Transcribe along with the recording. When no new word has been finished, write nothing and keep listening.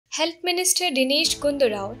Health Minister Dinesh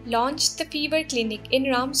Gundurao launched the fever clinic in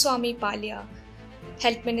Ramaswamy Palya.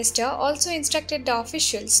 Health Minister also instructed the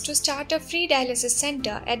officials to start a free dialysis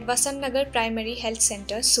center at Vasantnagar Primary Health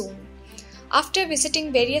Center soon. After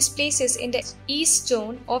visiting various places in the east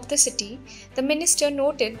zone of the city, the minister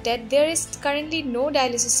noted that there is currently no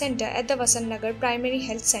dialysis center at the Vasantnagar Primary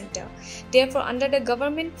Health Center. Therefore, under the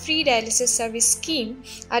government free dialysis service scheme,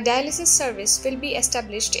 a dialysis service will be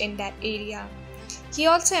established in that area. He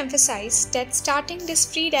also emphasized that starting this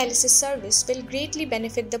free dialysis service will greatly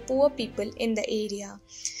benefit the poor people in the area.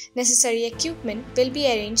 Necessary equipment will be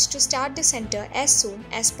arranged to start the center as soon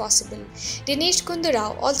as possible. Dinesh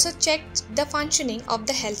Gundurao also checked the functioning of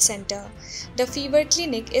the health center. The fever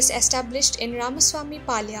clinic is established in Ramaswamy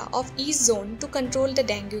Palya of East Zone to control the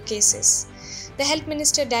dengue cases. The health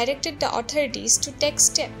minister directed the authorities to take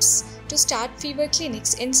steps to start fever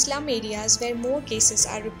clinics in slum areas where more cases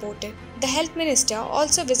are reported. The health minister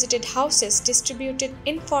also visited houses, distributed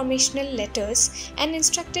informational letters, and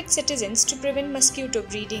instructed citizens to prevent mosquito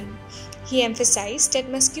breeding. He emphasized that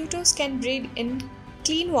mosquitoes can breed in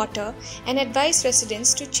clean water and advised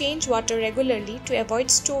residents to change water regularly to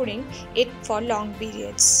avoid storing it for long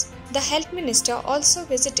periods. The health minister also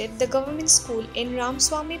visited the government school in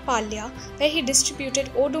Ramaswamy Palya, where he distributed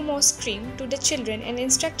Odomos cream to the children and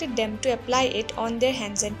instructed them to apply it on their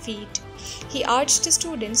hands and feet. He urged the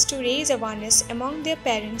students to raise awareness among their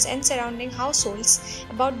parents and surrounding households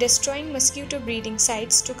about destroying mosquito breeding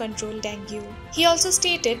sites to control dengue. He also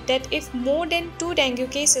stated that if more than 2 dengue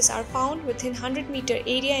cases are found within 100-meter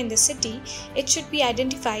area in the city, it should be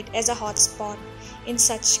identified as a hotspot. In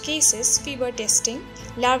such cases, fever testing,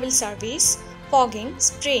 larval surveys, fogging,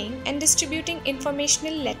 spraying, and distributing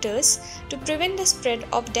informational letters to prevent the spread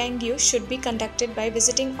of dengue should be conducted by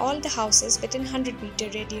visiting all the houses within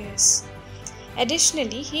 100-meter radius.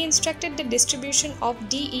 Additionally, he instructed the distribution of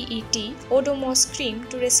DEET, Odomos cream,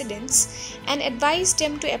 to residents and advised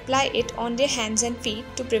them to apply it on their hands and feet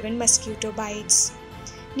to prevent mosquito bites.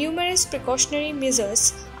 Numerous precautionary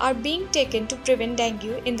measures are being taken to prevent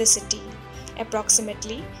dengue in the city.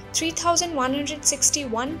 Approximately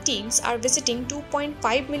 3,161 teams are visiting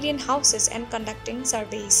 2.5 million houses and conducting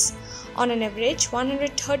surveys. On an average,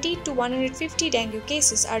 130 to 150 dengue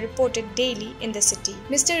cases are reported daily in the city.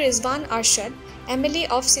 Mr. Rizwan Arshad, MLA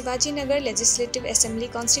of Sivajinagar Legislative Assembly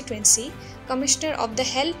Constituency, Commissioner of the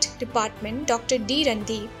Health Department Dr. D.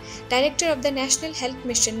 Randeep, Director of the National Health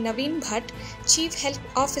Mission Naveen Bhatt, Chief Health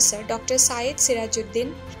Officer Dr. Syed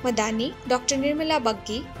Sirajuddin Madani, Dr. Nirmala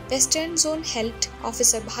Baggi, Western Zone Health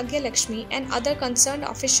Officer Bhagya Lakshmi, and other concerned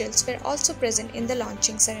officials were also present in the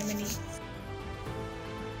launching ceremony.